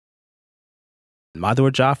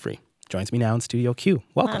Madhur Jaffrey joins me now in Studio Q.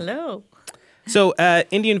 Welcome. Hello. So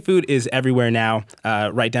Indian food is everywhere now,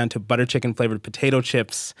 right down to butter chicken flavored potato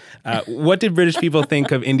chips. What did British people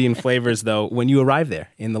think of Indian flavors, though, when you arrived there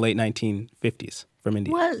in the late 1950s from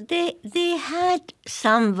India? Well, they had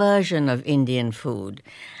some version of Indian food.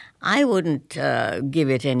 I wouldn't give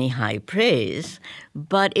it any high praise,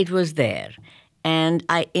 but it was there. And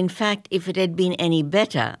in fact, if it had been any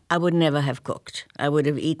better, I would never have cooked. I would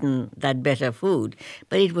have eaten that better food.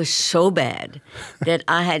 But it was so bad that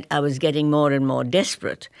I was getting more and more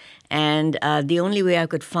desperate. And the only way I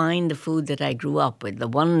could find the food that I grew up with, the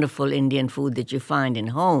wonderful Indian food that you find in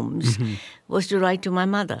homes, was to write to my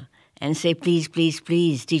mother and say, please, please,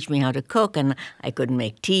 please teach me how to cook. And I couldn't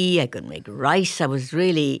make tea, I couldn't make rice. I was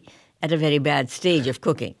really at a very bad stage of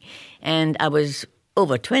cooking. And I was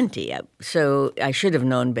over 20, so I should have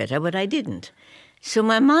known better, but I didn't. So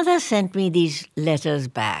my mother sent me these letters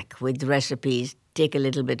back with recipes. Take a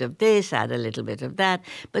little bit of this, add a little bit of that.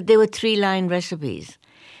 But they were 3-line recipes.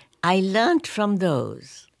 I learned from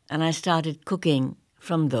those, and I started cooking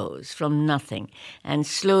from those, from nothing. And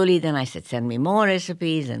slowly then I said, send me more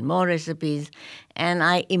recipes and more recipes. And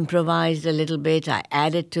I improvised a little bit. I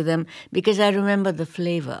added to them because I remember the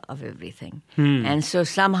flavor of everything. And so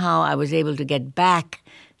somehow I was able to get back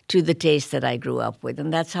to the taste that I grew up with.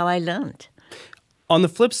 And that's how I learned. On the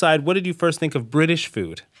flip side, what did you first think of British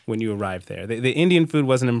food when you arrived there? The Indian food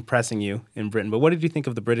wasn't impressing you in Britain, but what did you think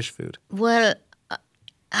of the British food? Well,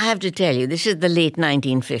 I have to tell you, this is the late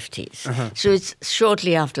 1950s. So it's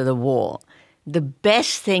shortly after the war. The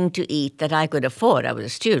best thing to eat that I could afford, I was a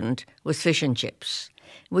student, was fish and chips,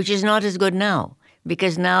 which is not as good now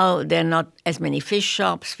because now there are not as many fish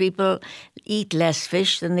shops. People eat less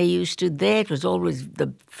fish than they used to. There it was always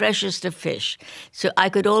the freshest of fish. So I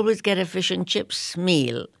could always get a fish and chips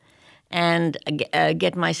meal and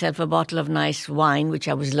get myself a bottle of nice wine, which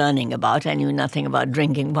I was learning about. I knew nothing about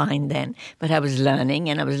drinking wine then, but I was learning,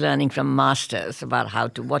 and I was learning from masters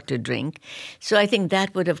about what to drink. So I think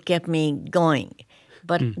that would have kept me going.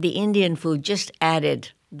 But the Indian food just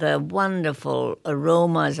added the wonderful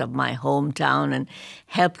aromas of my hometown and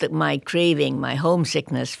helped my craving, my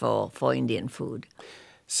homesickness for Indian food.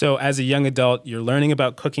 So as a young adult, you're learning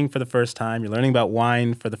about cooking for the first time. You're learning about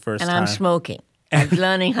wine for the first time. And I'm smoking. I was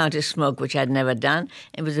learning how to smoke, which I'd never done.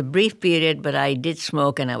 It was a brief period, but I did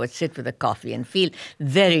smoke, and I would sit with a coffee and feel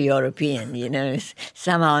very European, you know.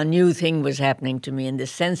 Somehow a new thing was happening to me, and the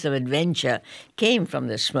sense of adventure came from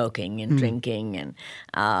the smoking and drinking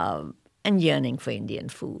and yearning for Indian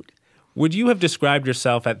food. Would you have described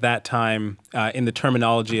yourself at that time, in the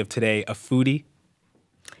terminology of today, a foodie?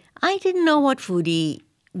 I didn't know what foodie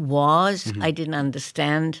was. I didn't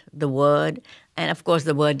understand the word. And, of course,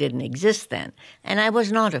 the word didn't exist then. And I was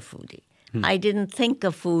not a foodie. I didn't think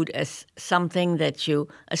of food as something that you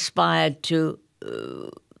aspired to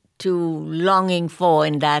longing for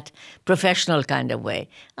in that professional kind of way.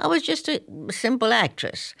 I was just a simple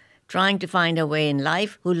actress trying to find a way in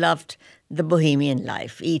life who loved the bohemian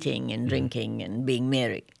life, eating and drinking and being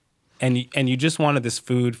merry. And you just wanted this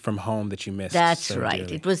food from home that you missed. That's so right.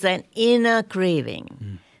 dearly. It was an inner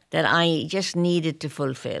craving that I just needed to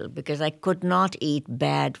fulfill because I could not eat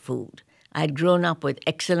bad food. I had grown up with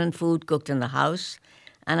excellent food cooked in the house,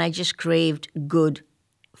 and I just craved good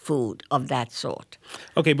food of that sort.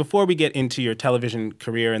 Okay, before we get into your television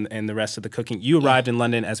career and the rest of the cooking, you arrived in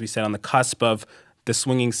London, as we said, on the cusp of the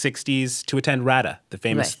swinging 60s to attend RADA, the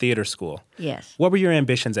famous theater school. Yes. What were your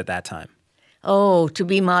ambitions at that time? Oh, to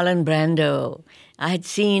be Marlon Brando.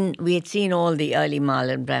 We had seen all the early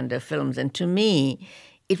Marlon Brando films, and to me,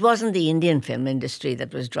 it wasn't the Indian film industry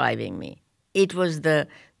that was driving me. It was the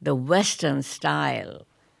Western style,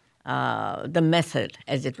 the method,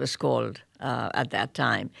 as it was called at that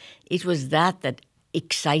time. It was that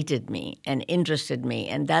excited me and interested me,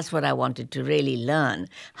 and that's what I wanted to really learn,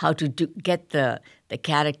 how to get the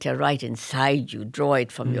character right inside you, draw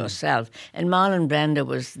it from yourself. And Marlon Brando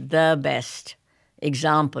was the best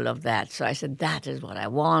example of that. So I said, that is what I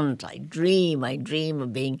want. I dream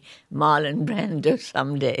of being Marlon Brando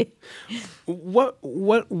someday. What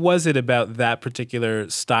was it about that particular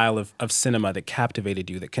style of cinema that captivated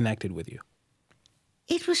you, that connected with you?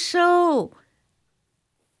 It was so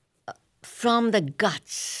from the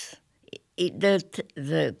guts.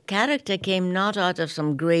 The character came not out of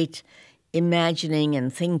some great imagining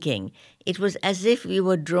and thinking. It was as if you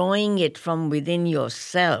were drawing it from within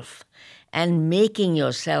yourself and making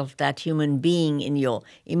yourself that human being in your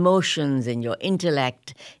emotions, in your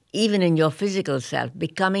intellect, even in your physical self,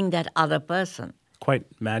 becoming that other person. Quite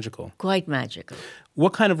magical. Quite magical.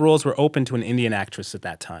 What kind of roles were open to an Indian actress at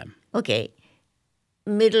that time? Okay.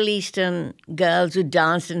 Middle Eastern girls who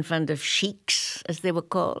danced in front of sheiks, as they were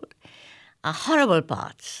called, are horrible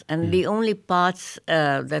parts. And the only parts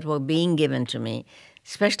that were being given to me,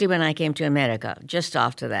 especially when I came to America, just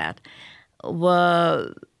after that,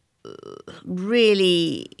 were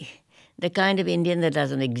really the kind of Indian that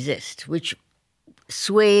doesn't exist, which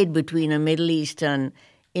swayed between a Middle Eastern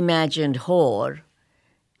imagined whore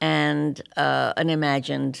and an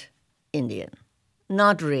imagined Indian.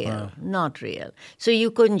 Not real, Wow. not real. So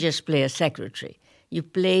you couldn't just play a secretary. You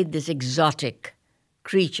played this exotic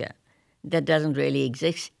creature that doesn't really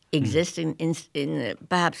exist in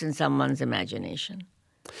perhaps in someone's imagination.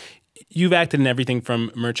 You've acted in everything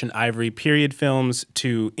from Merchant Ivory period films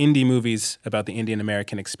to indie movies about the Indian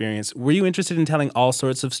American experience. Were you interested in telling all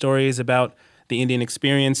sorts of stories about the Indian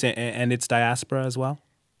experience and its diaspora as well?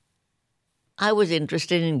 I was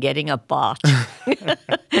interested in getting a part.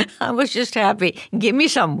 I was just happy. Give me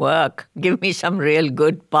some work. Give me some real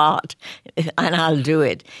good part, and I'll do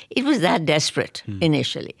it. It was that desperate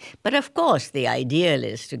initially. But of course, the ideal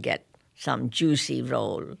is to get some juicy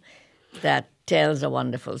role that tells a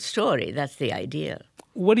wonderful story. That's the ideal.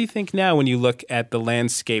 What do you think now when you look at the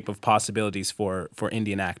landscape of possibilities for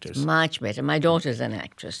Indian actors? Much better. My daughter's an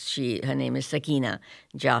actress. Her name is Sakina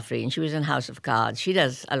Jaffrey, and she was in House of Cards. She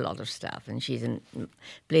does a lot of stuff, and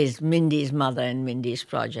plays Mindy's mother in Mindy's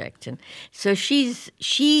Project. And so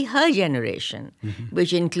her generation,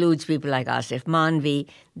 which includes people like Asif Manvi,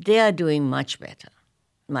 they are doing much better.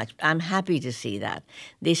 I'm happy to see that.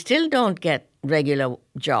 They still don't get regular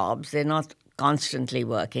jobs. They're not constantly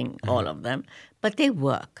working, all of them, but they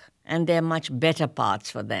work, and they're much better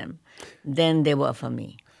parts for them than they were for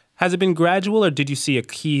me. Has it been gradual, or did you see a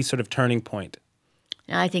key sort of turning point?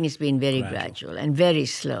 I think it's been very gradual and very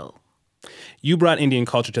slow. You brought Indian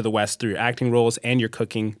culture to the West through your acting roles and your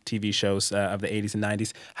cooking TV shows of the 80s and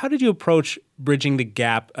 90s. How did you approach bridging the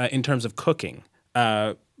gap in terms of cooking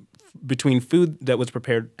between food that was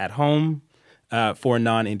prepared at home for a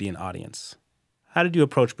non-Indian audience? How did you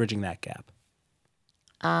approach bridging that gap?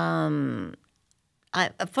 For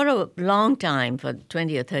a long time, for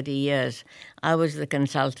 20 or 30 years, I was the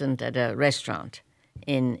consultant at a restaurant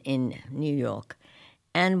in New York.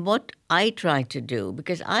 And what I tried to do,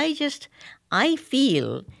 because I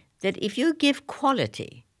feel that if you give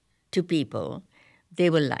quality to people,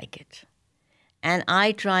 they will like it. And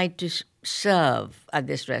I tried to serve at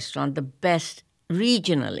this restaurant the best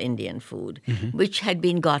regional Indian food, which had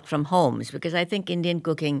been got from homes, because I think Indian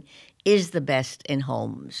cooking is the best in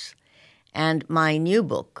homes. And my new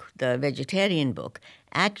book, the vegetarian book,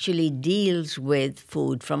 actually deals with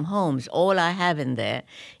food from homes. All I have in there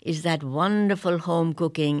is that wonderful home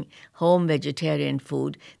cooking, home vegetarian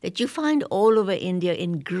food that you find all over India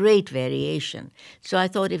in great variation. So I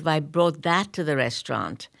thought if I brought that to the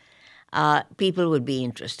restaurant, people would be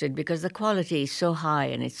interested because the quality is so high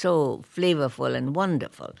and it's so flavorful and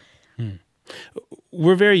wonderful.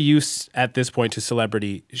 We're very used at this point to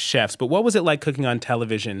celebrity chefs, but what was it like cooking on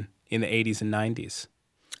television in the 80s and 90s?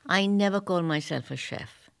 I never call myself a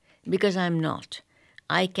chef because I'm not.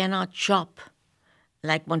 I cannot chop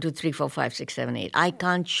like 1, 2, 3, 4, 5, 6, 7, 8. I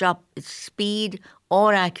can't chop speed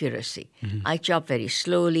or accuracy. I chop very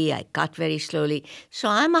slowly. I cut very slowly. So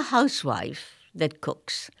I'm a housewife that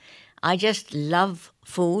cooks. I just love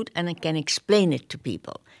food and I can explain it to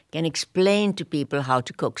people, can explain to people how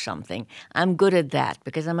to cook something. I'm good at that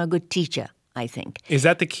because I'm a good teacher, I think. Is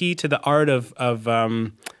that the key to the art of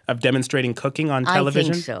demonstrating cooking on television?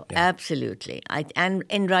 I think so, absolutely. And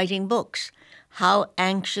in writing books, how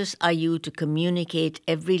anxious are you to communicate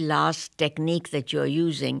every last technique that you're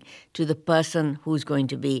using to the person who's going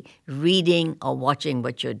to be reading or watching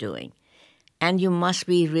what you're doing? And you must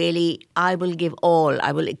be really, I will give all,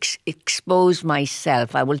 I will expose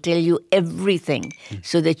myself, I will tell you everything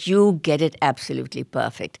so that you get it absolutely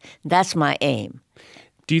perfect. That's my aim.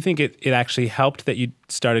 Do you think it actually helped that you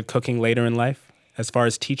started cooking later in life as far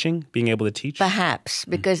as teaching, being able to teach? Perhaps,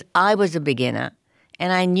 because I was a beginner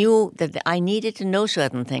and I knew that I needed to know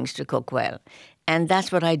certain things to cook well. And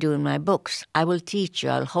that's what I do in my books. I will teach you,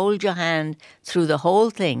 I'll hold your hand through the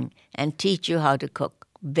whole thing and teach you how to cook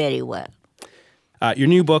very well. Your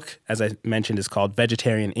new book, as I mentioned, is called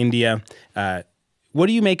Vegetarian India. What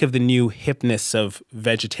do you make of the new hipness of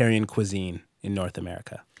vegetarian cuisine in North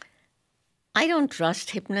America? I don't trust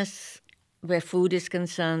hipness where food is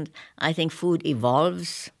concerned. I think food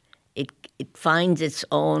evolves. It finds its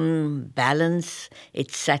own balance.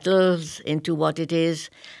 It settles into what it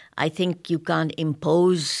is. I think you can't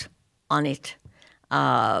impose on it.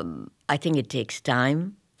 I think it takes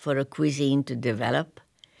time for a cuisine to develop.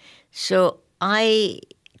 So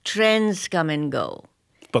trends come and go.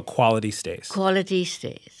 But quality stays. Quality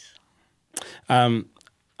stays.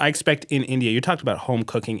 I expect in India, you talked about home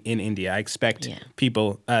cooking in India. I expect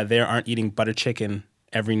people there aren't eating butter chicken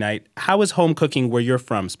every night. How is home cooking where you're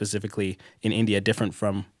from, specifically in India, different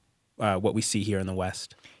from what we see here in the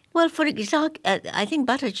West? Well, for example, I think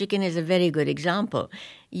butter chicken is a very good example.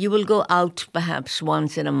 You will go out perhaps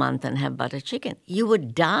once in a month and have butter chicken. You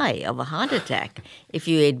would die of a heart attack if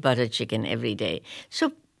you ate butter chicken every day.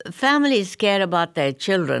 So families care about their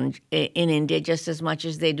children in India just as much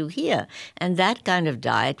as they do here. And that kind of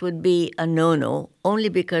diet would be a no-no only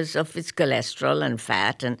because of its cholesterol and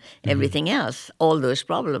fat and everything else, all those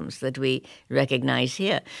problems that we recognize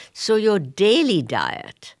here. So your daily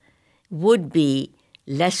diet would be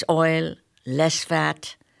less oil, less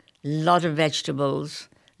fat, lot of vegetables,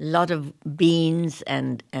 lot of beans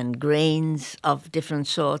and grains of different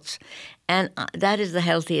sorts. And that is the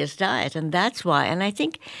healthiest diet. And that's why, and I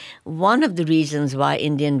think one of the reasons why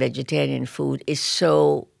Indian vegetarian food is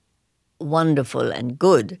so wonderful and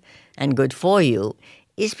good for you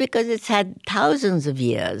is because it's had thousands of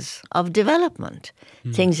years of development.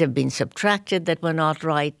 Things have been subtracted that were not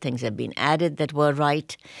right. Things have been added that were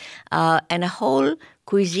right. And a whole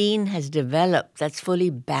cuisine has developed that's fully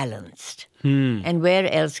balanced. And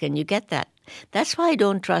where else can you get that? That's why I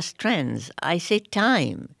don't trust trends. I say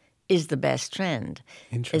time is the best trend.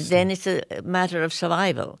 Then it's a matter of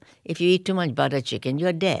survival. If you eat too much butter chicken,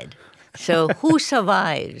 you're dead. So who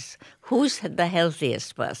survives? Who's the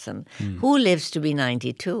healthiest person? Who lives to be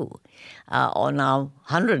 92 or now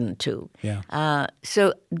 102? Yeah.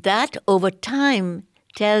 So that over time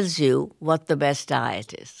tells you what the best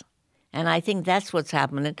diet is. And I think that's what's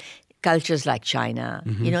happening. Cultures like China,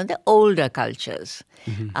 the older cultures,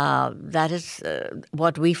 that is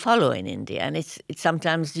what we follow in India. And it's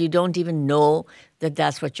sometimes you don't even know that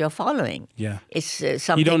that's what you're following. Yeah. It's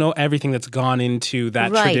something. You don't know everything that's gone into that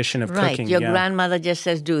tradition of cooking. Your grandmother just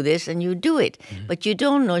says, do this, and you do it. But you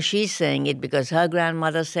don't know she's saying it because her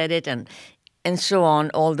grandmother said it, and so on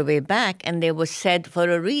all the way back, and they were said for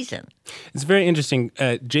a reason. It's very interesting.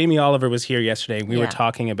 Jamie Oliver was here yesterday. We were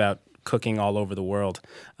talking about cooking all over the world,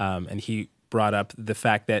 and he brought up the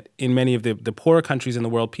fact that in many of the poorer countries in the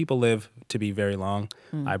world, people live to be very long.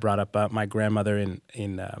 I brought up my grandmother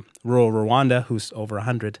in rural Rwanda, who's over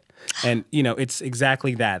 100. And, it's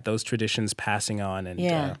exactly that, those traditions passing on. And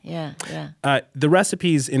the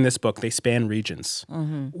recipes in this book, they span regions.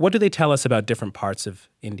 What do they tell us about different parts of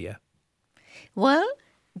India? Well,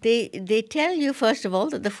 they tell you, first of all,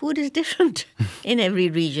 that the food is different in every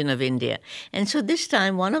region of India. And so this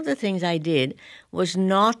time, one of the things I did was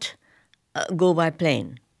not go by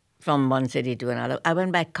plane from one city to another. I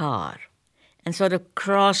went by car and sort of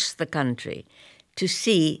crossed the country to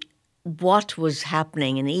see what was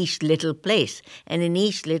happening in each little place. And in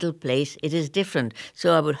each little place, it is different.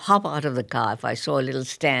 So I would hop out of the car. If I saw a little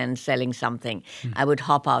stand selling something, I would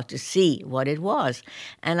hop out to see what it was.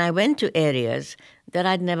 And I went to areas that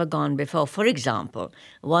I'd never gone before. For example,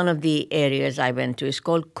 one of the areas I went to is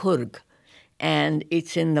called Coorg, and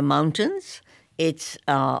it's in the mountains. It's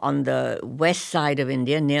on the west side of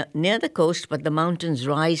India, near the coast, but the mountains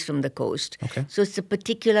rise from the coast. Okay. So it's a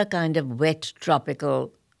particular kind of wet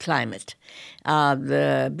tropical climate.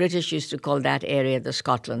 The British used to call that area the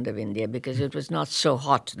Scotland of India because it was not so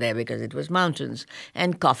hot there because it was mountains,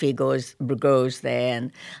 and coffee grows there,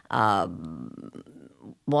 and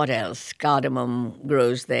what else? Cardamom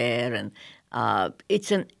grows there, and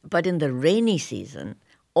but in the rainy season,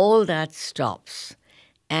 all that stops.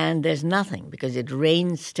 And there's nothing because it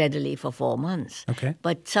rains steadily for 4 months. Okay.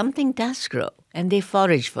 But something does grow, and they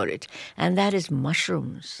forage for it. And that is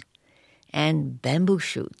mushrooms and bamboo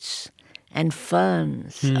shoots and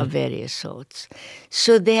ferns of various sorts.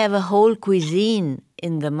 So they have a whole cuisine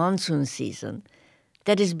in the monsoon season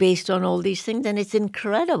that is based on all these things, and it's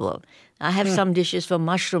incredible. I have some dishes for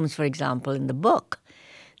mushrooms, for example, in the book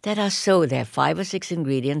that are there are 5 or 6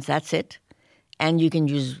 ingredients, that's it. And you can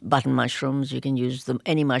use button mushrooms, you can use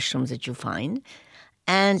any mushrooms that you find.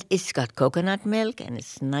 And it's got coconut milk, and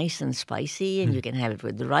it's nice and spicy, and you can have it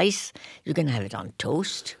with rice. You can have it on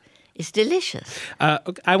toast. It's delicious.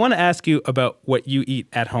 I want to ask you about what you eat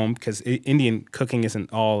at home, because Indian cooking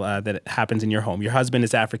isn't all that happens in your home. Your husband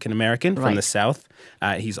is African-American from the South.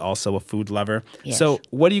 He's also a food lover. Yes. So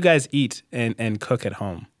what do you guys eat and cook at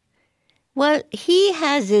home? Well, he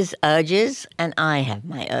has his urges and I have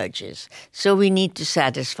my urges. So we need to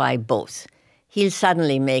satisfy both. He'll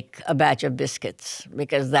suddenly make a batch of biscuits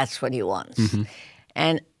because that's what he wants.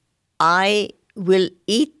 And I will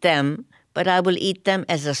eat them, but I will eat them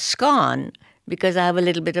as a scone because I have a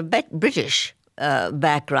little bit of British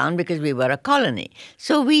background because we were a colony.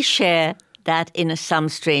 So we share that in some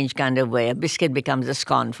strange kind of way. A biscuit becomes a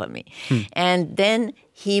scone for me. And then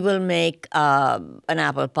he will make an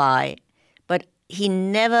apple pie, but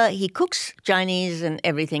he cooks Chinese and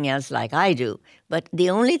everything else like I do, but the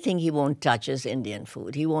only thing he won't touch is Indian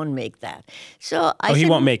food. He won't make that. So I said, he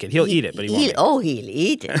won't make it. He'll eat it, but he won't make it. Oh, he'll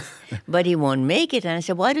eat it, but he won't make it. And I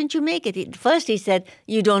said, why don't you make it? First he said,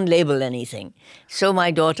 you don't label anything. So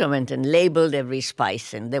my daughter went and labeled every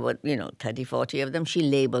spice, and there were, 30, 40 of them. She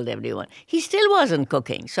labeled everyone. He still wasn't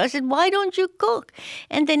cooking. So I said, why don't you cook?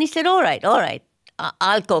 And then he said, all right,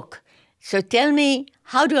 I'll cook. So tell me,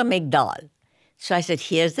 how do I make dal? So I said,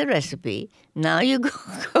 here's the recipe. Now you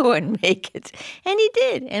go and make it. And he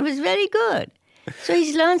did, and it was very good. So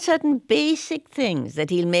he's learned certain basic things that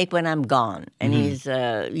he'll make when I'm gone, and he's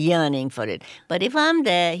yearning for it. But if I'm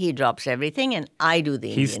there, he drops everything, and I do the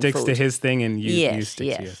Indian food. He sticks to his thing, and you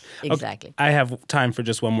stick to yours. Exactly. Okay, I have time for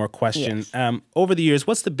just one more question. Yes. Over the years,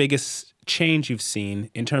 what's the biggest change you've seen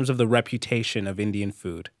in terms of the reputation of Indian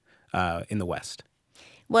food in the West?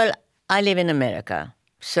 Well, I live in America.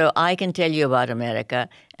 So I can tell you about America,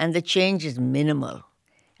 and the change is minimal.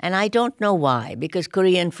 And I don't know why, because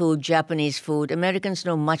Korean food, Japanese food, Americans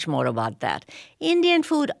know much more about that. Indian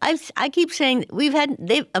food, I keep saying,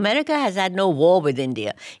 America has had no war with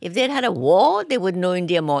India. If they'd had a war, they would know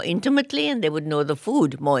India more intimately, and they would know the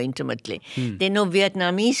food more intimately. They know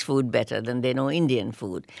Vietnamese food better than they know Indian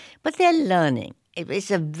food. But they're learning.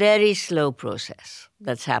 It's a very slow process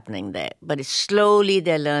that's happening there. But slowly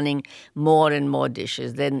they're learning more and more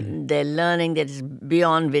dishes. Then they're learning that it's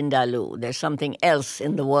beyond vindaloo. There's something else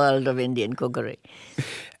in the world of Indian cookery.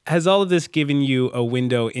 Has all of this given you a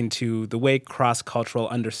window into the way cross-cultural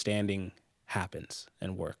understanding happens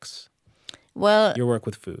and works? Well, your work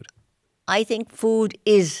with food. I think food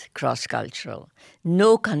is cross-cultural.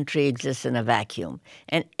 No country exists in a vacuum.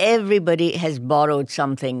 And everybody has borrowed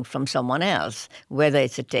something from someone else, whether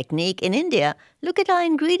it's a technique. In India, look at our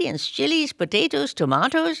ingredients, chilies, potatoes,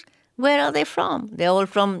 tomatoes. Where are they from? They're all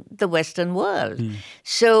from the Western world.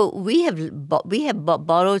 So we have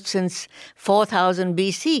borrowed since 4,000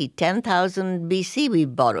 BC, 10,000 BC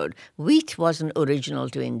we've borrowed. Wheat wasn't original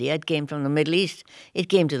to India. It came from the Middle East. It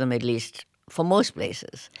came to the Middle East for most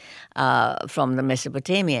places, from the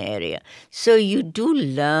Mesopotamia area. So you do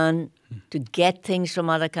learn to get things from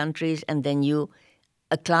other countries, and then you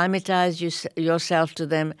acclimatize yourself to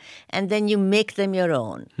them, and then you make them your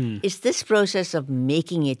own. It's this process of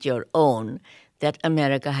making it your own that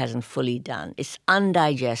America hasn't fully done. It's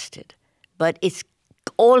undigested, but it's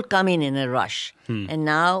all coming in a rush. And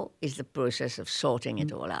now is the process of sorting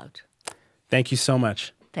it all out. Thank you so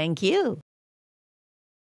much. Thank you.